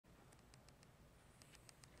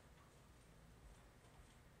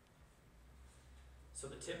So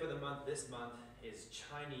the tip of the month this month is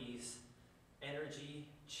Chinese energy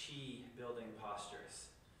qi building postures.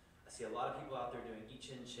 I see a lot of people out there doing I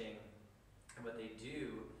Ching, and what they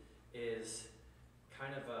do is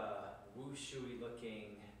kind of a wushu-y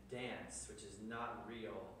looking dance, which is not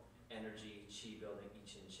real energy qi building I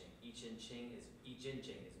Ching. I Ching is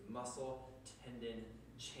muscle tendon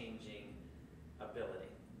changing ability.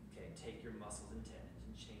 Okay, take your muscles and tendons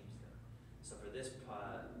and change them. So for this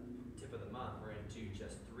tip of the month, we're going to do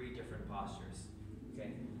just 3 different postures.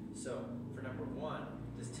 Okay, so for number 1,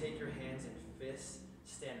 just take your hands and fists,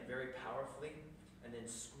 stand very powerfully, and then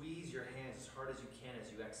squeeze your hands as hard as you can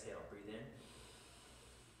as you exhale. Breathe in,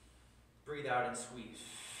 breathe out, and squeeze.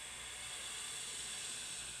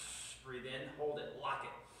 Breathe in, hold it, lock it.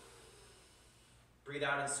 Breathe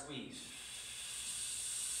out and squeeze.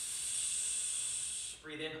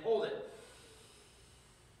 Breathe in, hold it.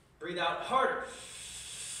 Breathe out harder.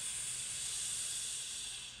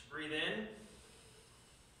 Breathe in.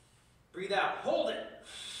 Breathe out, hold it.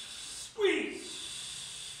 Squeeze.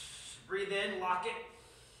 Breathe in, lock it.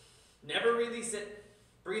 Never release it.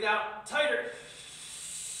 Breathe out, tighter.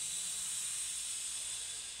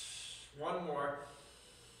 One more.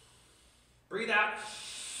 Breathe out.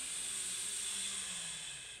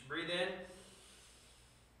 Breathe in.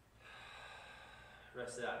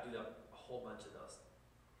 Rest it out. Do a whole bunch of those.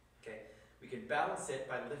 Okay. We can balance it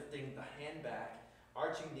by lifting the hand back,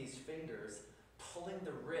 arching these fingers, pulling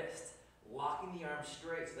the wrist, locking the arm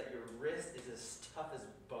straight so that your wrist is as tough as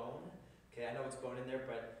bone. Okay, I know it's bone in there,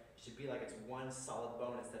 but it should be like it's one solid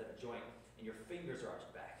bone instead of a joint. And your fingers are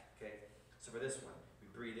arched back. Okay. So for this one, we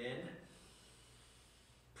breathe in.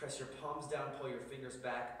 Press your palms down, pull your fingers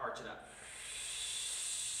back, arch it up.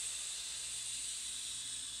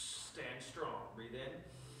 Stand strong. Breathe in.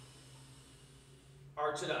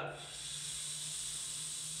 Arch it up.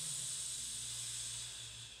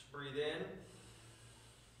 Breathe in.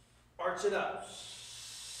 Arch it up.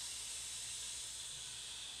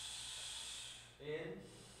 In.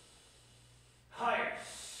 Higher.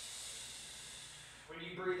 When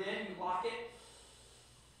you breathe in, you lock it.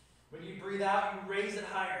 When you breathe out, you raise it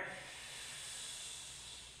higher.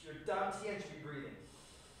 Your dantian should be breathing.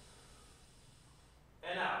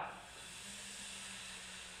 And out.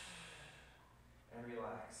 And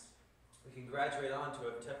relax. We can graduate on to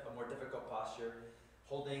a more difficult posture,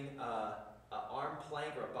 holding an arm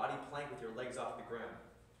plank or a body plank with your legs off the ground.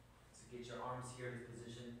 So get your arms here in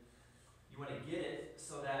position. You want to get it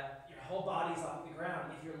so that your whole body's off the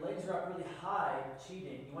ground. If your legs are up really high,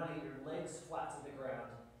 cheating, you want to get your legs flat to the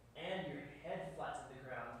ground and your head flat to the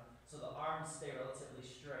ground so the arms stay relatively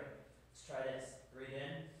straight. Let's try this. Breathe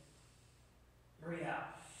in. Breathe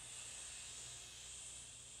out.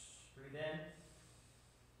 Breathe in.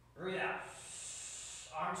 Breathe out.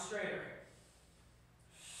 Arms straighter.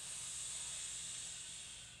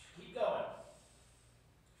 Keep going.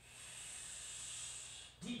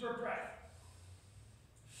 Deeper breath.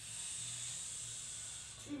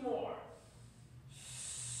 2 more.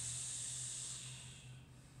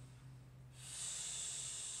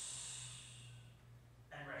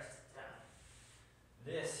 And rest down.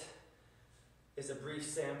 This is a brief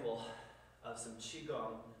sample of some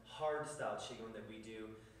Qigong, hard style Qigong that we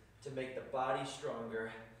do to make the body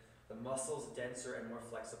stronger, the muscles denser and more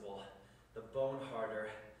flexible, the bone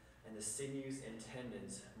harder, and the sinews and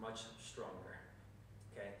tendons much stronger.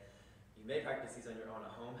 Okay? You may practice these on your own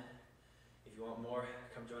at home. If you want more,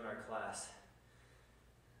 come join our class.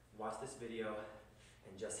 Watch this video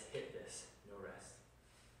and just hit this, no rest.